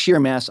 what's the sheer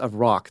mass of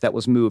rock that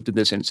was moved in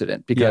this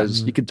incident?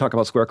 Because you could talk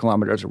about square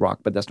kilometers of rock,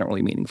 but that's not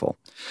really meaningful.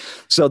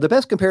 So the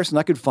best comparison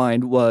I could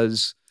find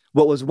was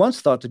what was once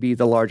thought to be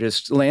the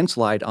largest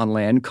landslide on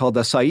land, called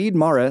the Said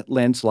Mara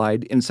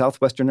landslide in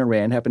southwestern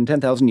Iran, happened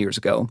 10,000 years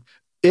ago.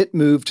 It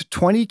moved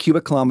 20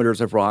 cubic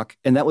kilometers of rock,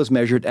 and that was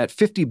measured at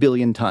 50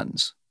 billion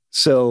tons.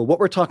 So what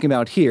we're talking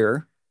about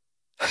here,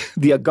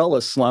 the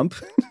Agulhas slump,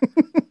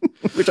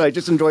 which I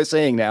just enjoy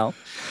saying now,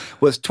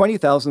 was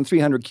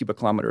 20,300 cubic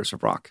kilometers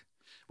of rock,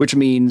 which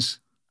means,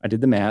 I did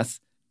the math,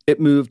 it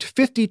moved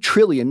 50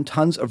 trillion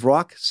tons of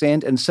rock,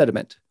 sand, and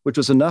sediment, which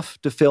was enough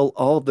to fill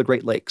all of the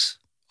Great Lakes.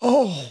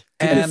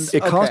 And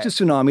it caused a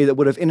tsunami that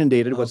would have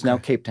inundated what's now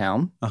Cape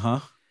Town.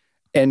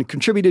 And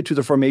contributed to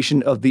the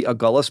formation of the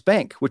Agulhas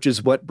Bank, which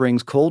is what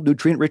brings cold,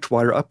 nutrient-rich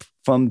water up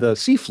from the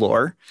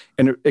seafloor,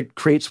 and it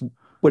creates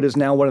what is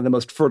now one of the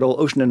most fertile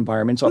ocean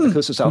environments off the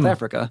coast of South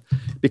Africa,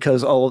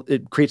 because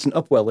it creates an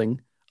upwelling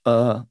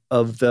of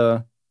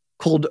the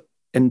cold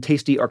and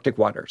tasty Arctic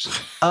waters.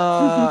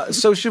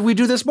 So should we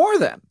do this more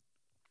then?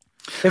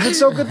 If it's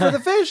so good for the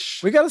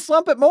fish, we got to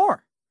slump it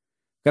more.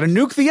 Got to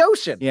nuke the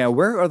ocean. Yeah,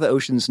 where are the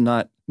oceans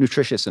not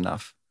nutritious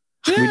enough?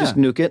 Can we just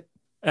nuke it?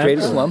 Create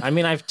a slump? I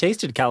mean, I've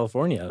tasted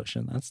California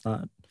ocean. That's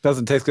not...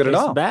 Doesn't taste good at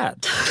all.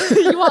 Bad.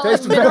 You want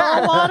like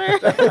mineral water?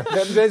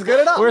 Doesn't taste good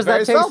at all. Where's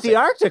Very that tasty salty.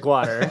 Arctic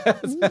water?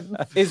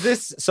 Is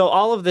this... So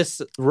all of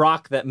this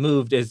rock that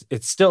moved,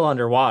 it's still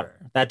underwater.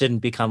 That didn't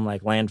become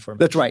like land formation.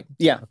 That's right.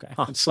 Yeah. Okay.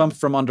 It's slumped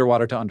from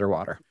underwater to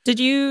underwater. Did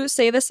you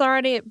say this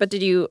already? But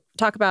did you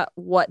talk about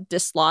what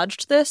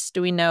dislodged this?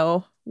 Do we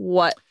know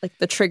what like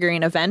the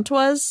triggering event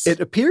was? It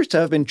appears to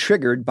have been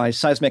triggered by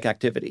seismic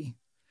activity,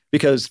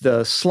 because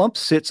the slump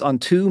sits on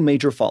two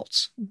major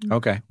faults.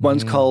 Okay.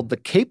 One's called the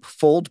Cape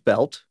Fold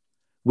Belt,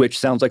 which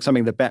sounds like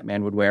something that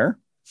Batman would wear.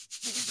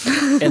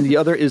 And the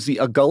other is the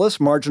Agulhas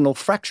Marginal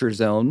Fracture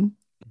Zone,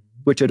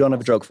 which I don't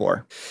have a joke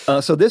for.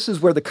 So this is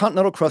where the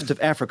continental crust of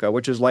Africa,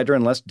 which is lighter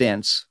and less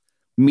dense,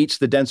 meets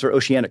the denser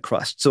oceanic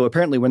crust. So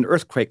apparently when the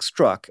earthquake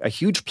struck, a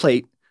huge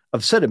plate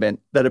of sediment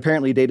that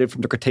apparently dated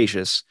from the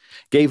Cretaceous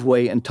gave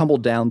way and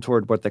tumbled down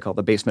toward what they call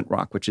the basement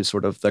rock, which is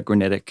sort of the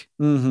granitic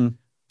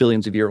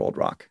billions of year old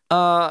rock.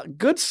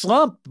 Good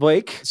slump,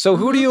 Blake. So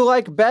who do you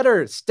like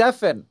better,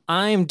 Stefan?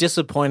 I'm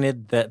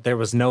disappointed that there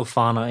was no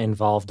fauna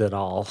involved at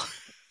all.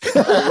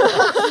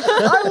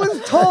 I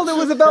was told it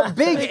was about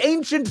big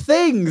ancient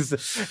things.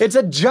 It's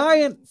a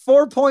giant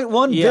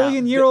 4.1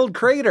 billion year old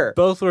crater.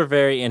 Both were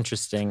very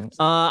interesting.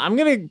 I'm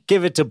going to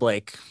give it to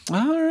Blake.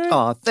 All right.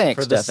 Oh,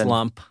 thanks, for the Stefan.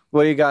 slump.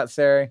 What do you got,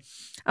 Sari?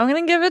 I'm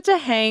going to give it to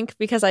Hank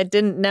because I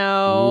didn't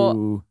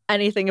know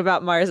anything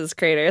about Mars's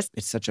craters.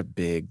 It's such a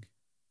big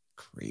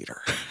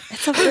crater.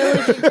 It's a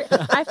really big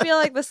I feel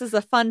like this is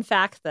a fun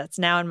fact that's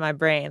now in my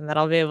brain that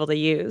I'll be able to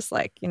use.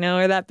 Like, you know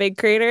where that big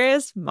crater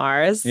is?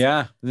 Mars.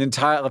 Yeah. The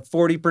entire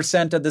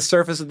 40% of the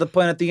surface of the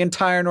planet, the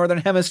entire northern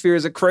hemisphere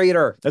is a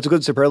crater. That's a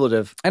good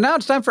superlative. And now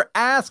it's time for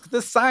Ask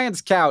the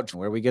Science Couch,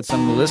 where we get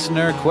some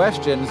listener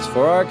questions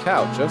for our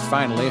couch of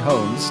finely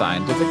honed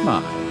scientific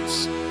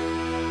minds.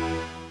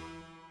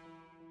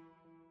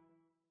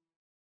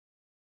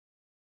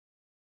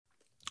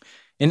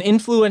 An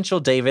influential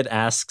David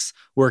asks,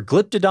 were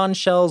Glyptodon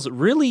shells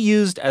really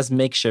used as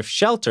makeshift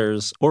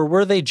shelters, or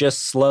were they just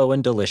slow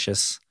and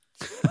delicious?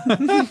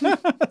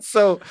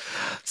 So,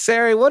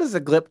 Sari, what is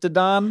a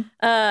Glyptodon?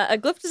 A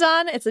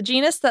Glyptodon, it's a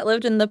genus that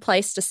lived in the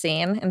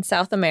Pleistocene in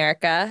South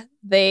America.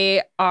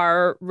 They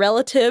are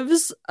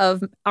relatives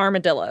of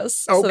armadillos.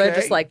 So they're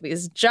just like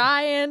these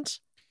giant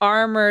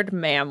armored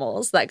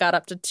mammals that got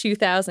up to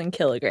 2,000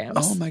 kilograms.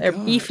 Oh my They're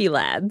God. beefy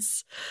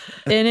lads.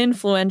 An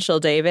influential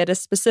David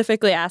is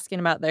specifically asking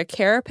about their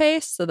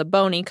carapace, so the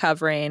bony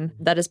covering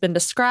that has been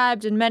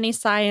described in many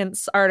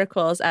science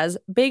articles as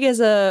big as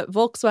a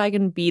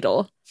Volkswagen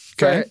Beetle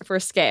for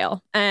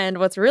scale. And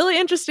what's really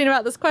interesting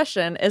about this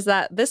question is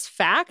that this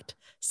fact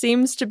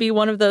seems to be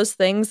one of those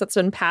things that's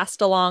been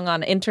passed along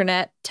on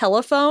internet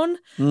telephone.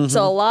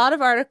 So a lot of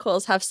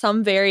articles have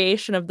some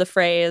variation of the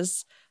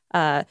phrase,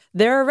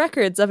 there are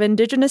records of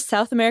indigenous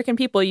South American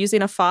people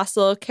using a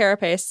fossil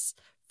carapace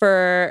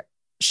for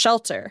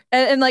shelter.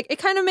 And like, it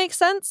kind of makes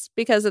sense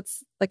because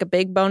it's like a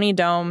big bony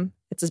dome.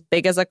 It's as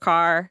big as a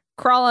car.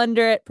 Crawl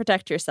under it,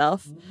 protect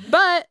yourself.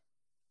 But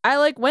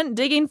I went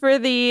digging for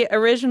the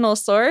original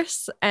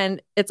source,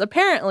 and it's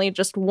apparently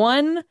just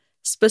one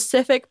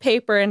specific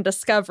paper and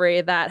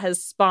discovery that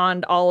has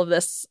spawned all of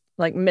this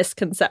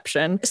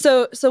misconception.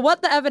 So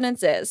what the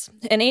evidence is,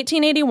 in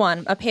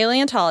 1881, a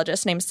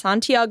paleontologist named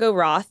Santiago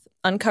Roth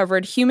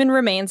uncovered human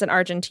remains in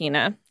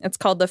Argentina. It's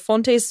called the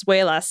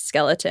Fontezuelas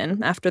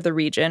skeleton, after the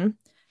region.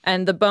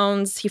 And the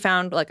bones, he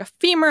found a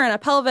femur and a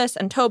pelvis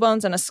and toe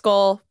bones and a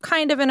skull,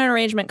 kind of in an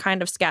arrangement,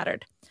 kind of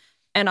scattered.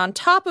 And on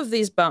top of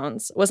these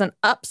bones was an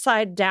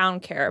upside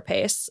down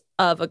carapace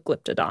of a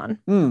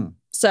Glyptodon.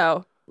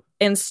 So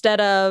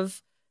instead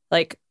of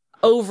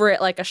over it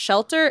like a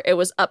shelter, it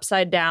was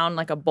upside down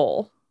like a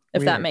bowl,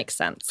 if that makes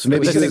sense. So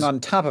maybe Sitting on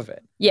top of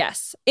it.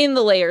 Yes, in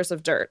the layers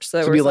of dirt. So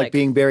it it'd be was like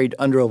being buried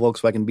under a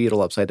Volkswagen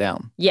Beetle upside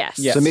down. Yes.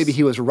 Yes. So maybe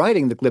he was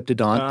riding the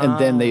Glyptodon and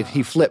then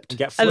he flipped.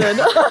 Get And then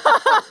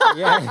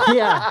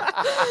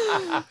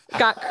yeah.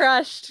 got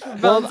crushed.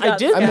 Well, bones I got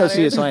did- I'm no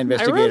scattered. CSI I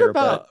investigator, read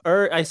about,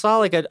 or I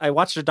saw I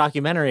watched a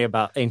documentary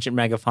about ancient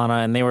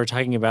megafauna, and they were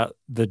talking about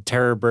the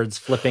terror birds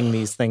flipping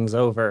these things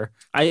over.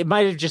 It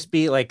might have just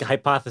be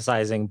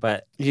hypothesizing,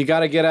 but You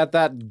got to get at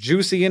that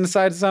juicy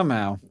inside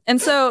somehow.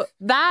 And so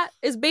that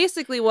is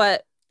basically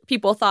what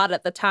people thought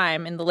at the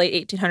time in the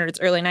late 1800s,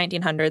 early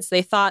 1900s.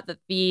 They thought that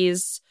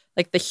these,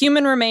 the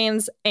human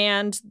remains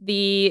and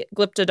the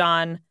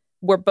Glyptodon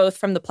were both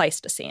from the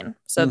Pleistocene.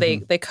 So they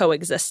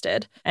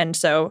coexisted. And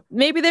so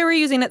maybe they were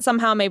using it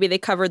somehow. Maybe they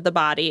covered the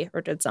body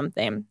or did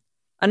something.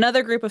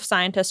 Another group of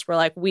scientists were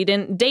like, we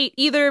didn't date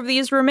either of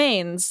these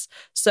remains.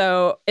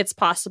 So it's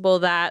possible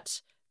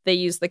that they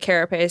used the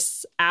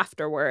carapace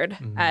afterward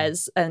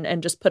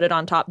and just put it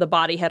on top. The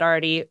body had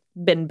already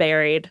been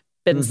buried,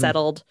 been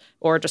settled,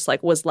 or just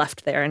was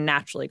left there and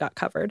naturally got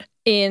covered.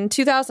 In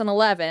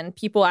 2011,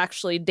 people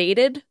actually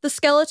dated the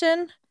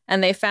skeleton,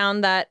 and they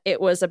found that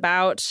it was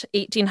about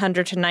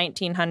 1800 to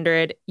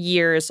 1900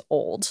 years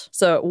old.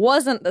 So it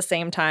wasn't the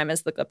same time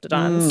as the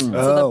Glyptodons.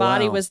 So the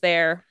body was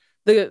there.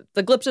 The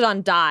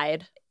Glyptodon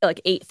died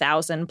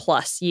 8,000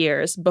 plus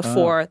years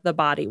before the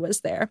body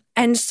was there.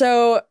 And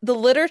so the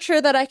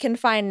literature that I can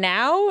find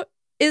now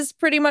is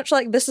pretty much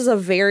this is a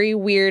very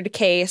weird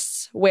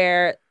case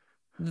where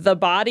the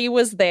body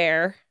was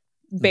there,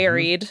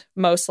 buried,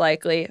 most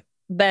likely.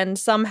 Then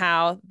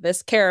somehow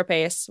this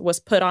carapace was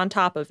put on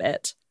top of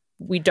it.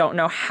 We don't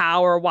know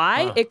how or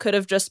why. It could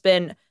have just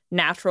been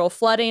natural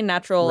flooding,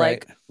 natural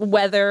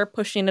weather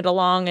pushing it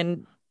along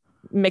and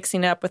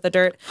mixing it up with the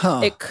dirt.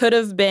 It could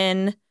have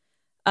been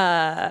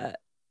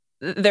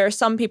there are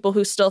some people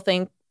who still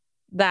think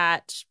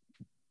that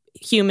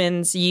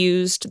humans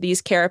used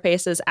these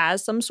carapaces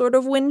as some sort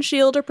of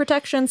windshield or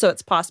protection. So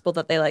it's possible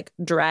that they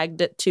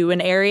dragged it to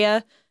an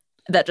area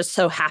that just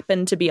so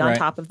happened to be on Right.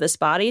 top of this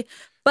body.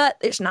 But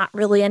there's not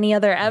really any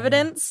other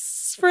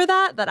evidence for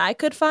that I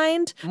could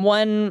find.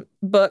 One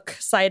book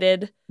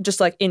cited,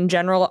 just like in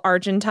general,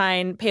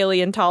 Argentine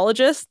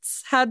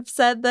paleontologists had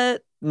said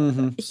that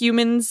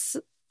humans,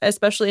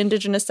 especially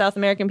indigenous South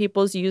American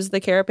peoples, use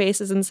the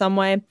carapaces in some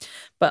way.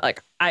 But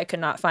like I could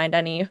not find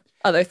any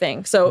other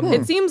thing. So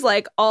it seems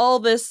like all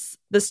this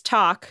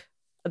talk,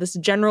 this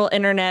general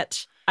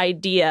internet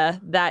idea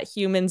that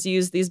humans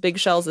use these big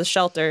shells as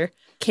shelter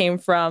came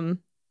from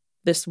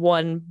this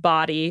one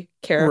body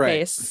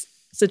carapace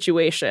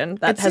situation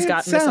that has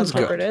gotten sounds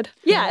good. misinterpreted.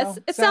 Yeah,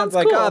 it sounds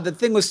like, cool. the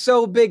thing was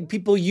so big,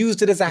 people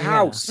used it as a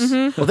house.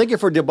 Well, thank you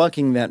for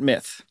debunking that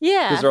myth.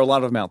 Yeah. Because there are a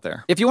lot of them out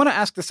there. If you want to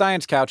ask the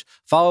Science Couch,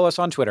 follow us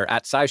on Twitter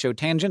at SciShow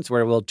Tangents,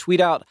 where we'll tweet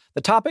out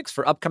the topics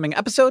for upcoming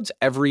episodes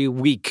every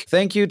week.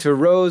 Thank you to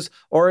Rose,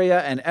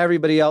 Aurea, and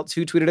everybody else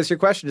who tweeted us your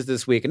questions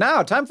this week. And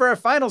now, time for our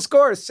final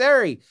scores.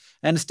 Sari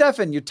and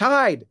Stefan, you're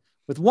tied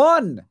with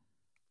 1.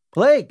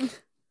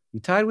 Blake, you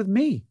tied with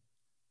me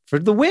for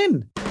the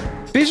win.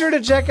 Be sure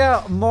to check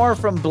out more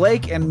from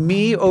Blake and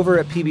me over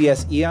at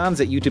PBS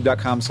Eons at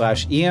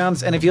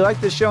youtube.com/eons. And if you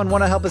like this show and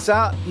want to help us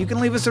out, you can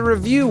leave us a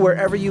review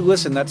wherever you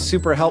listen. That's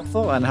super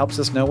helpful and helps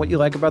us know what you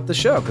like about the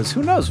show, because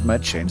who knows, we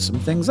might change some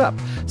things up.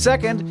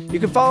 Second, you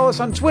can follow us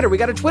on Twitter. We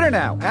got a Twitter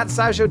now, at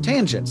SciShow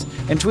Tangents,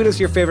 and tweet us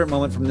your favorite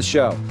moment from the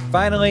show.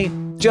 Finally,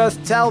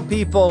 just tell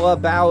people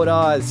about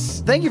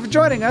us. Thank you for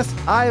joining us.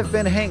 I have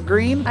been Hank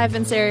Green. I've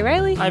been Sari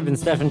Riley. I've been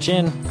Stefan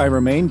Chin. I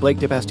remain Blake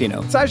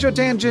DePastino. SciShow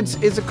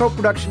Tangents is a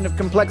co-production of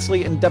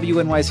Complexly and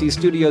WNYC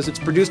Studios. It's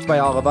produced by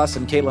all of us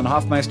and Caitlin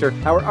Hoffmeister.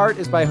 Our art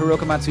is by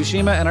Hiroka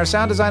Matsushima, and our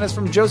sound design is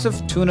from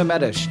Joseph Tuna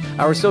Medish.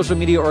 Our social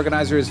media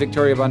organizer is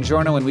Victoria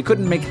Bongiorno, and we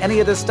couldn't make any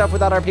of this stuff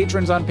without our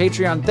patrons on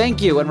Patreon.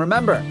 Thank you, and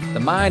remember, the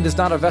mind is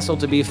not a vessel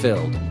to be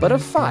filled, but a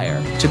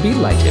fire to be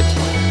lighted.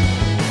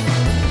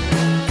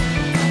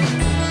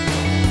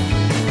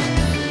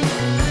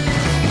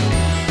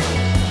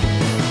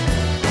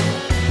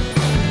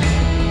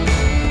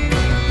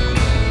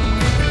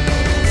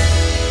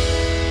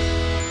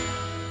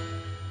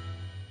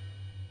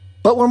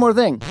 But one more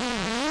thing.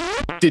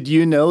 Did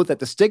you know that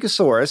the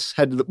Stegosaurus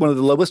had one of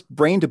the lowest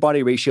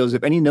brain-to-body ratios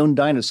of any known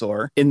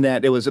dinosaur, in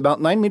that it was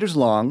about 9 meters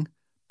long,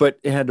 but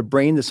it had a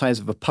brain the size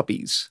of a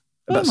puppy's,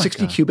 about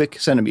 60 cubic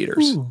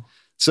centimeters. Ooh.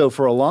 So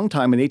for a long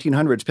time in the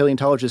 1800s,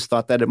 paleontologists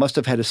thought that it must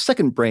have had a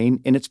second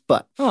brain in its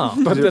butt. Oh.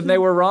 But then they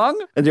were wrong?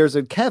 And there's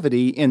a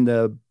cavity in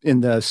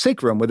the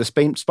sacrum where the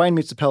spine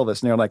meets the pelvis,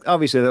 and they're like,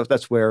 obviously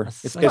that's where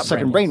its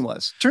second brain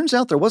was. Turns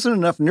out there wasn't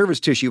enough nervous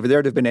tissue for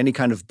there to have been any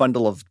kind of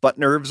bundle of butt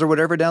nerves or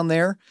whatever down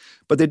there.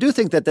 But they do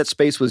think that that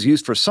space was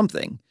used for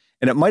something,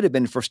 and it might have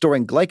been for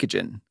storing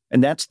glycogen,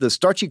 and that's the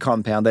starchy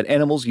compound that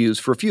animals use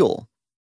for fuel.